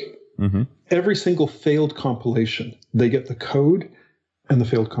week. Every single failed compilation, they get the code and the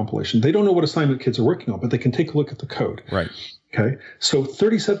failed compilation. They don't know what assignment kids are working on, but they can take a look at the code. Right. Okay. So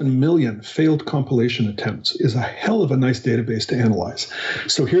 37 million failed compilation attempts is a hell of a nice database to analyze.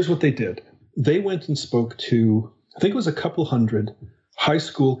 So here's what they did. They went and spoke to, I think it was a couple hundred high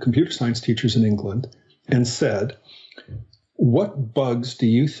school computer science teachers in England and said, what bugs do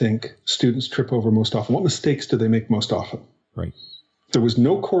you think students trip over most often? What mistakes do they make most often? Right. There was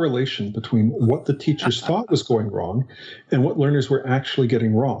no correlation between what the teachers thought was going wrong and what learners were actually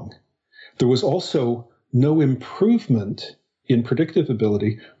getting wrong. There was also no improvement in predictive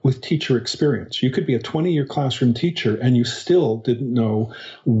ability with teacher experience. You could be a 20-year classroom teacher and you still didn't know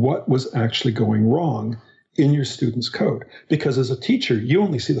what was actually going wrong in your student's code. Because as a teacher, you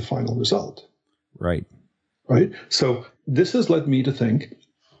only see the final result. Right. Right? So this has led me to think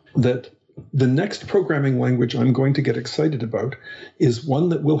that the next programming language I'm going to get excited about is one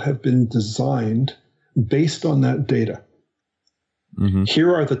that will have been designed based on that data. Mm-hmm.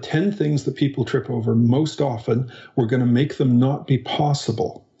 Here are the 10 things that people trip over most often. We're going to make them not be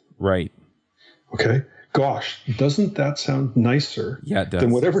possible. Right. Okay. Gosh, doesn't that sound nicer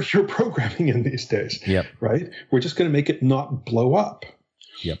than whatever you're programming in these days? Yep. Right? We're just going to make it not blow up.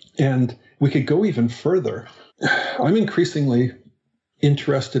 Yep. And we could go even further. I'm increasingly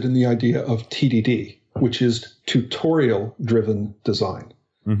interested in the idea of TDD, which is tutorial-driven design.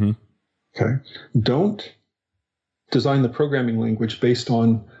 Mm-hmm. Okay? Don't design the programming language based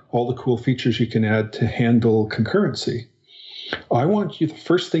on all the cool features you can add to handle concurrency. I want you, the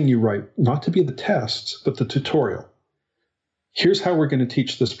first thing you write, not to be the tests, but the tutorial. Here's how we're going to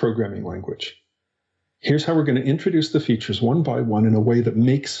teach this programming language. Here's how we're going to introduce the features one by one in a way that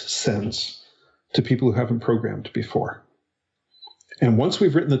makes sense to people who haven't programmed before. And once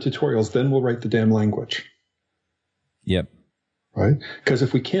we've written the tutorials, then we'll write the damn language. Yep. Right? Because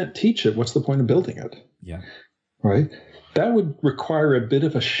if we can't teach it, what's the point of building it? Yeah. Right? That would require a bit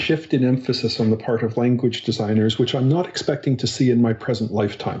of a shift in emphasis on the part of language designers, which I'm not expecting to see in my present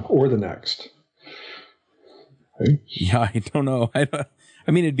lifetime or the next. Right? Yeah, I don't know.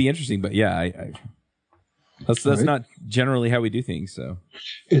 I mean, it'd be interesting, but yeah, that's right? Not generally how we do things. So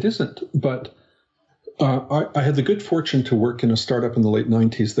it isn't. But I had the good fortune to work in a startup in the late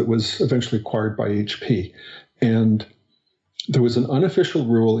 90s that was eventually acquired by HP. And there was an unofficial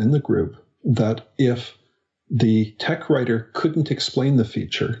rule in the group that if the tech writer couldn't explain the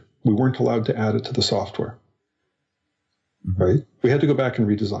feature, we weren't allowed to add it to the software. Mm-hmm. Right? We had to go back and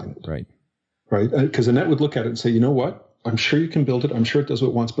redesign it. Right. Right? Because Annette would look at it and say, you know what? I'm sure you can build it. I'm sure it does what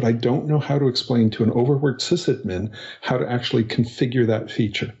it wants, but I don't know how to explain to an overworked sysadmin how to actually configure that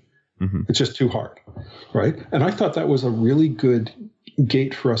feature. Mm-hmm. It's just too hard. Right? And I thought that was a really good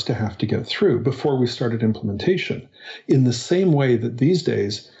gate for us to have to get through before we started implementation. In the same way that these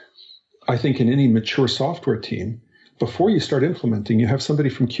days, I think in any mature software team, before you start implementing, you have somebody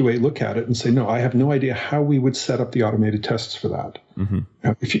from QA look at it and say, no, I have no idea how we would set up the automated tests for that. Mm-hmm.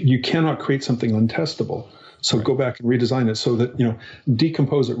 Now, if you cannot create something untestable, so right. Go back and redesign it so that,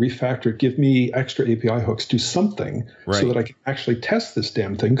 decompose it, refactor it, give me extra API hooks, do something right. So that I can actually test this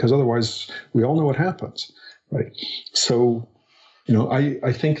damn thing, because otherwise we all know what happens, right? So,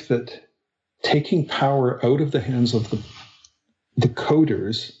 I think that taking power out of the hands of the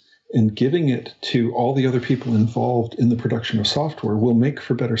coders and giving it to all the other people involved in the production of software will make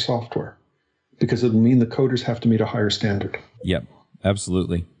for better software, because it'll mean the coders have to meet a higher standard. Yep,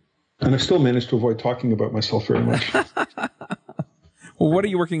 absolutely. And I've still managed to avoid talking about myself very much. Well, what are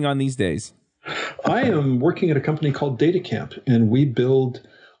you working on these days? I am working at a company called DataCamp, and we build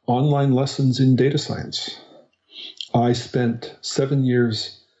online lessons in data science. I spent 7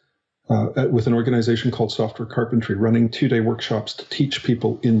 years with an organization called Software Carpentry, running 2-day workshops to teach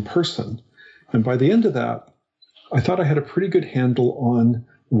people in person. And by the end of that, I thought I had a pretty good handle on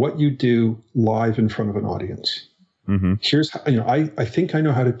what you do live in front of an audience. Mm-hmm. Here's how, I think I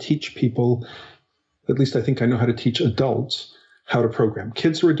know how to teach people, at least I think I know how to teach adults how to program.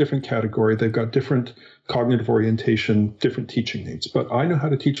 Kids are a different category. They've got different cognitive orientation, different teaching needs. But I know how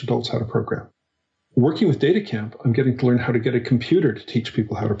to teach adults how to program. Working with DataCamp, I'm getting to learn how to get a computer to teach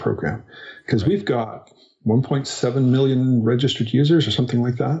people how to program, because we've got 1.7 million registered users or something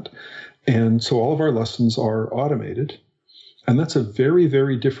like that. And so all of our lessons are automated. And that's a very,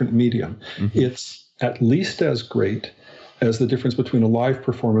 very different medium. Mm-hmm. It's at least as great as the difference between a live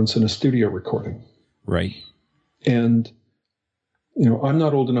performance and a studio recording. Right. And, I'm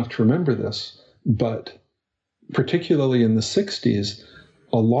not old enough to remember this, but particularly in the 60s,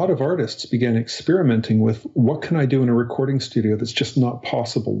 a lot of artists began experimenting with what can I do in a recording studio that's just not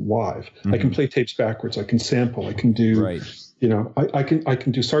possible live. Mm-hmm. I can play tapes backwards. I can sample. I can do, right. I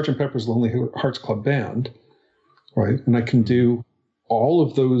can do Sgt. Pepper's Lonely Hearts Club Band, right? And I can do all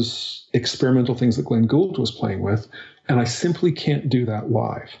of those experimental things that Glenn Gould was playing with, and I simply can't do that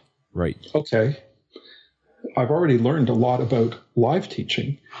live. Right. Okay. I've already learned a lot about live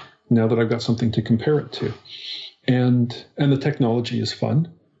teaching now that I've got something to compare it to. And the technology is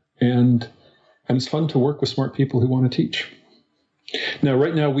fun, and it's fun to work with smart people who want to teach. Now,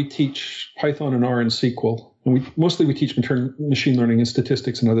 right now, we teach Python and R and SQL, and we teach machine learning and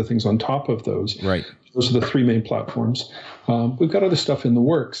statistics and other things on top of those. Right. Those are the three main platforms. We've got other stuff in the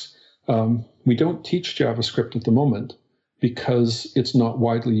works. We don't teach JavaScript at the moment because it's not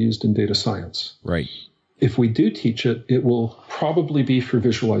widely used in data science. Right. If we do teach it, it will probably be for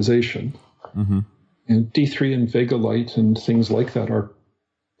visualization. Mm-hmm. And D3 and Vega Lite and things like that are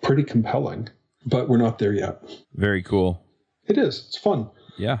pretty compelling, but we're not there yet. Very cool. It is. It's fun.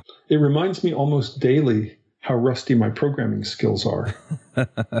 Yeah. It reminds me almost daily how rusty my programming skills are.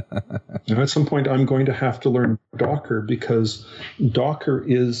 At some point, I'm going to have to learn Docker because Docker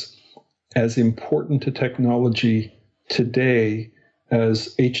is as important to technology today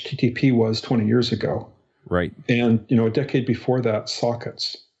as HTTP was 20 years ago. Right. And, a decade before that,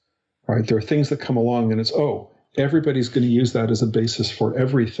 sockets. Right? There are things that come along and it's, everybody's going to use that as a basis for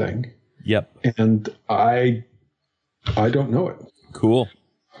everything. Yep. And I don't know it. Cool.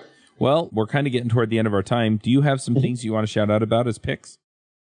 Well, we're kind of getting toward the end of our time. Do you have some things you want to shout out about as picks?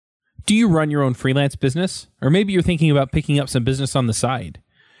 Do you run your own freelance business? Or maybe you're thinking about picking up some business on the side?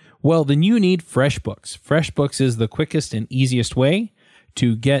 Well, then you need FreshBooks. FreshBooks is the quickest and easiest way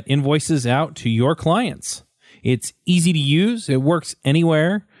to get invoices out to your clients. It's easy to use. It works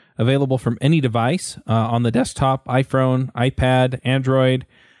anywhere, available from any device, on the desktop, iPhone, iPad, Android,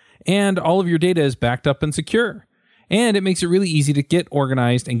 and all of your data is backed up and secure. And it makes it really easy to get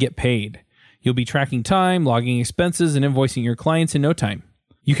organized and get paid. You'll be tracking time, logging expenses, and invoicing your clients in no time.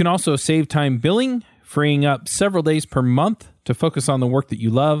 You can also save time billing, freeing up several days per month to focus on the work that you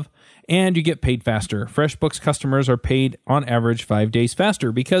love, and you get paid faster. FreshBooks customers are paid on average 5 days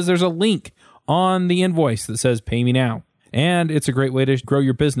faster because there's a link on the invoice that says pay me now. And it's a great way to grow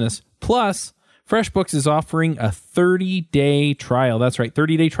your business. Plus, FreshBooks is offering a 30-day trial. That's right,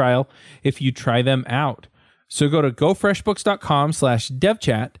 30-day trial if you try them out. So go to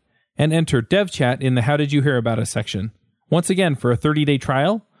gofreshbooks.com/devchat and enter devchat in the How Did You Hear About Us section. Once again, for a 30-day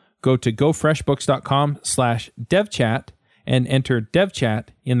trial, go to gofreshbooks.com/devchat and enter devchat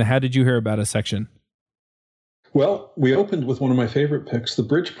in the How Did You Hear About Us section. Well, we opened with one of my favorite picks. The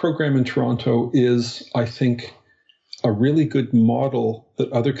Bridge program in Toronto is, I think, a really good model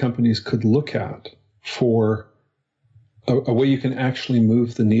that other companies could look at for a way you can actually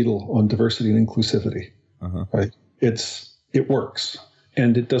move the needle on diversity and inclusivity. Uh-huh. Right? It works,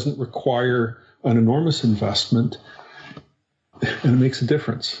 and it doesn't require an enormous investment, and it makes a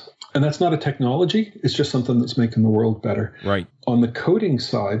difference. And that's not a technology. It's just something that's making the world better. Right. On the coding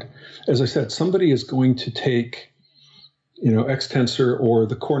side, as I said, somebody is going to take, Xtensor or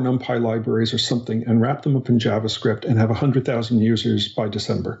the core NumPy libraries or something and wrap them up in JavaScript and have 100,000 users by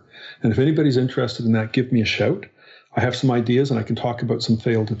December. And if anybody's interested in that, give me a shout. I have some ideas and I can talk about some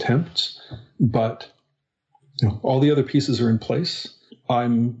failed attempts, but all the other pieces are in place.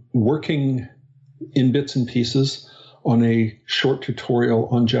 I'm working in bits and pieces on a short tutorial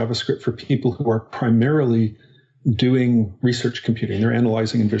on JavaScript for people who are primarily doing research computing. They're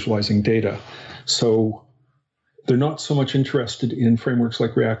analyzing and visualizing data. So they're not so much interested in frameworks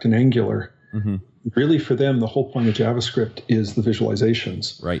like React and Angular. Mm-hmm. Really, for them, the whole point of JavaScript is the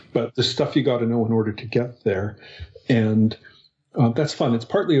visualizations. Right. But the stuff you got to know in order to get there. And that's fun. It's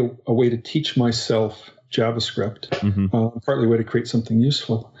partly a way to teach myself JavaScript, partly a way to create something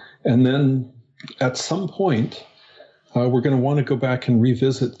useful. And then at some point, we're going to want to go back and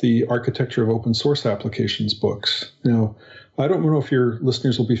revisit the Architecture of Open Source Applications books. Now, I don't know if your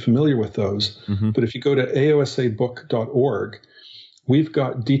listeners will be familiar with those, but if you go to aosabook.org, we've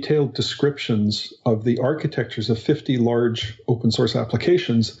got detailed descriptions of the architectures of 50 large open source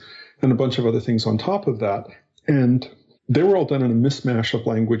applications and a bunch of other things on top of that. And they were all done in a mishmash of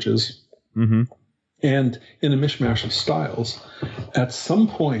languages and in a mishmash of styles. At some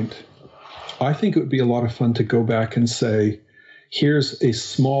point, I think it would be a lot of fun to go back and say, here's a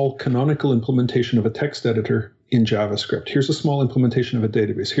small canonical implementation of a text editor in JavaScript. Here's a small implementation of a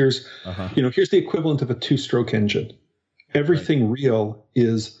database. Here's the equivalent of a two-stroke engine. Everything real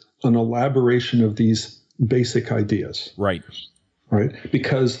is an elaboration of these basic ideas. Right. Right?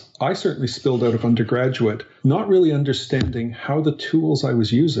 Because I certainly spilled out of undergraduate, not really understanding how the tools I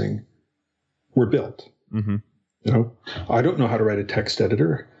was using were built. I don't know how to write a text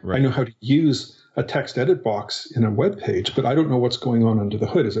editor. Right. I know how to use a text edit box in a web page, but I don't know what's going on under the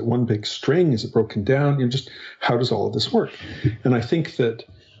hood. Is it one big string? Is it broken down? Just how does all of this work? And I think that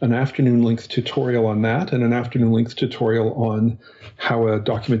an afternoon-length tutorial on that and an afternoon-length tutorial on how a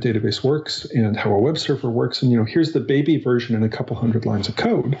document database works and how a web server works, and here's the baby version in a couple hundred lines of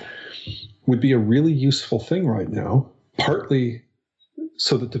code, would be a really useful thing right now, partly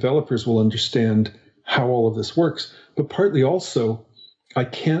so that developers will understand how all of this works, but partly also, I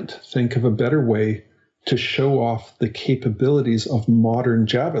can't think of a better way to show off the capabilities of modern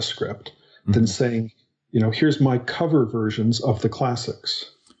JavaScript than saying, here's my cover versions of the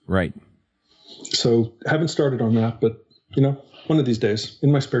classics. Right. So haven't started on that, but, one of these days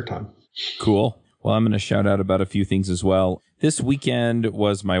in my spare time. Cool. Well, I'm going to shout out about a few things as well. This weekend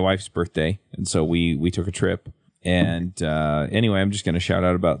was my wife's birthday, and so we took a trip. And anyway, I'm just going to shout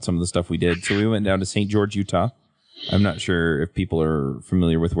out about some of the stuff we did. So we went down to St. George, Utah. I'm not sure if people are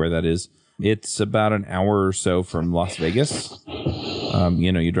familiar with where that is. It's about an hour or so from Las Vegas.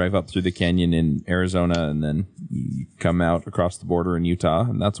 You drive up through the canyon in Arizona, and then you come out across the border in Utah,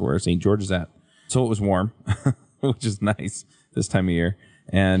 and that's where St. George is at. So it was warm, which is nice this time of year.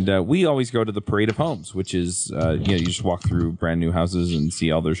 And we always go to the Parade of Homes, which is, you just walk through brand new houses and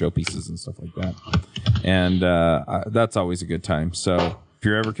see all their showpieces and stuff like that. And that's always a good time. So if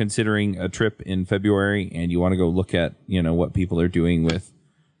you're ever considering a trip in February and you want to go look at, what people are doing with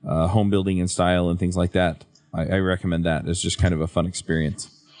home building and style and things like that, I recommend that. It's just kind of a fun experience.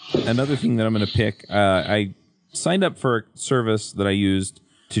 Another thing that I'm going to pick, I signed up for a service that I used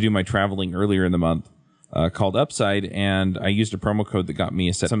to do my traveling earlier in the month called Upside, and I used a promo code that got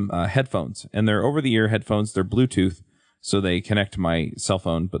me some headphones. And they're over-the-ear headphones. They're Bluetooth, so they connect to my cell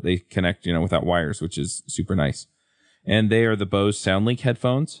phone, but they connect, without wires, which is super nice. And they are the Bose SoundLink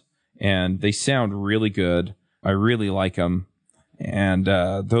headphones, and they sound really good. I really like them. And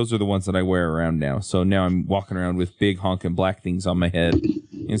those are the ones that I wear around now. So now I'm walking around with big honking black things on my head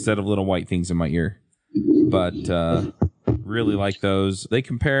instead of little white things in my ear. But really like those. They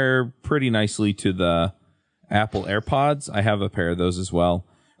compare pretty nicely to the Apple AirPods. I have a pair of those as well.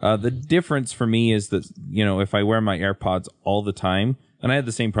 The difference for me is that, if I wear my AirPods all the time, and I had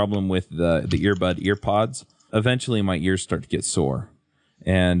the same problem with the earpods, eventually my ears start to get sore.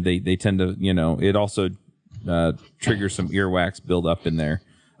 And they tend to, it also triggers some earwax buildup in there.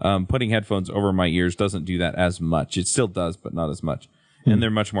 Putting headphones over my ears doesn't do that as much. It still does, but not as much. And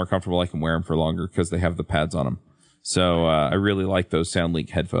they're much more comfortable. I can wear them for longer because they have the pads on them. So I really like those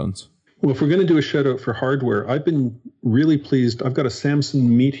SoundLink headphones. Well, if we're going to do a shout out for hardware, I've been really pleased. I've got a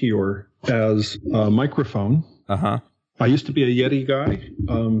Samson Meteor as a microphone. Uh-huh. I used to be a Yeti guy.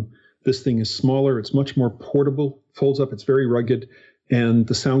 This thing is smaller. It's much more portable, folds up. It's very rugged, and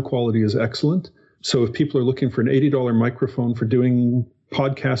the sound quality is excellent. So if people are looking for an $80 microphone for doing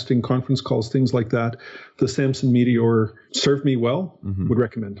podcasting, conference calls, things like that, the Samson Meteor served me well. Would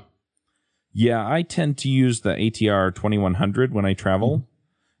recommend. Yeah, I tend to use the ATR 2100 when I travel,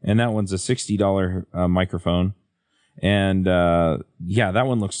 and that one's a $60 microphone. And that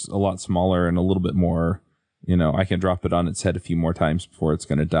one looks a lot smaller and a little bit more, I can drop it on its head a few more times before it's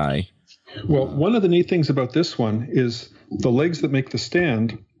going to die. Well, one of the neat things about this one is the legs that make the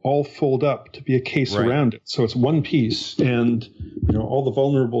stand all fold up to be a case around it. So it's one piece, and all the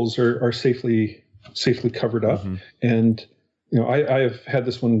vulnerables are safely covered up. And I have had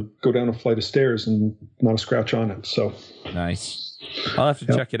this one go down a flight of stairs and not a scratch on it. So nice. I'll have to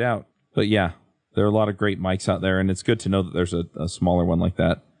check it out. But yeah, there are a lot of great mics out there, and it's good to know that there's a smaller one like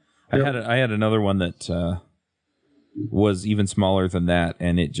that. I had another one that was even smaller than that,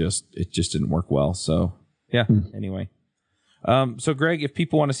 and it just didn't work well. So yeah. Anyway. So Greg, if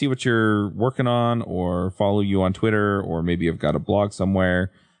people want to see what you're working on or follow you on Twitter, or maybe you've got a blog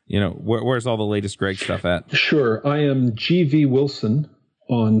somewhere, where's all the latest Greg stuff at? Sure. I am GV Wilson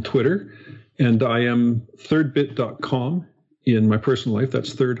on Twitter, and I am thirdbit.com in my personal life.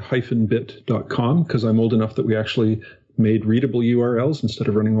 That's third-bit.com, because I'm old enough that we actually made readable URLs instead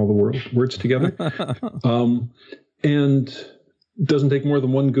of running all the words together. And it doesn't take more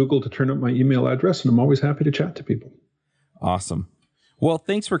than one Google to turn up my email address, and I'm always happy to chat to people. Awesome. Well,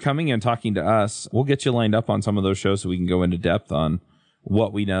 thanks for coming and talking to us. We'll get you lined up on some of those shows so we can go into depth on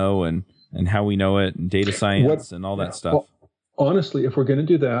what we know and how we know it, and data science and all that stuff. Well, honestly, if we're going to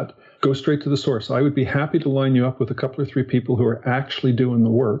do that, go straight to the source. I would be happy to line you up with a couple or three people who are actually doing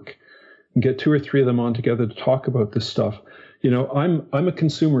the work and get two or three of them on together to talk about this stuff. I'm a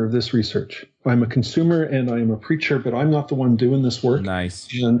consumer of this research. I'm a consumer and I am a preacher, but I'm not the one doing this work. Nice.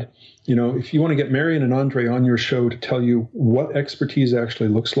 And if you want to get Marion and Andre on your show to tell you what expertise actually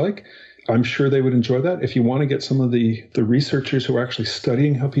looks like, I'm sure they would enjoy that. If you want to get some of the researchers who are actually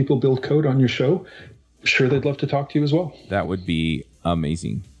studying how people build code on your show, I'm sure they'd love to talk to you as well. That would be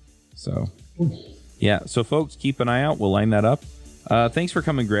amazing. So, yeah. So, folks, keep an eye out. We'll line that up. Thanks for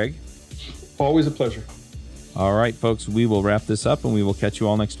coming, Greg. Always a pleasure. All right, folks, we will wrap this up, and we will catch you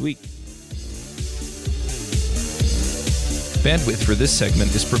all next week. Bandwidth for this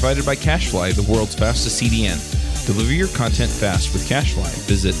segment is provided by CacheFly, the world's fastest CDN. Deliver your content fast with CacheFly.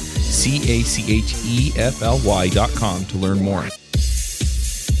 Visit CACHEFLY.com to learn more.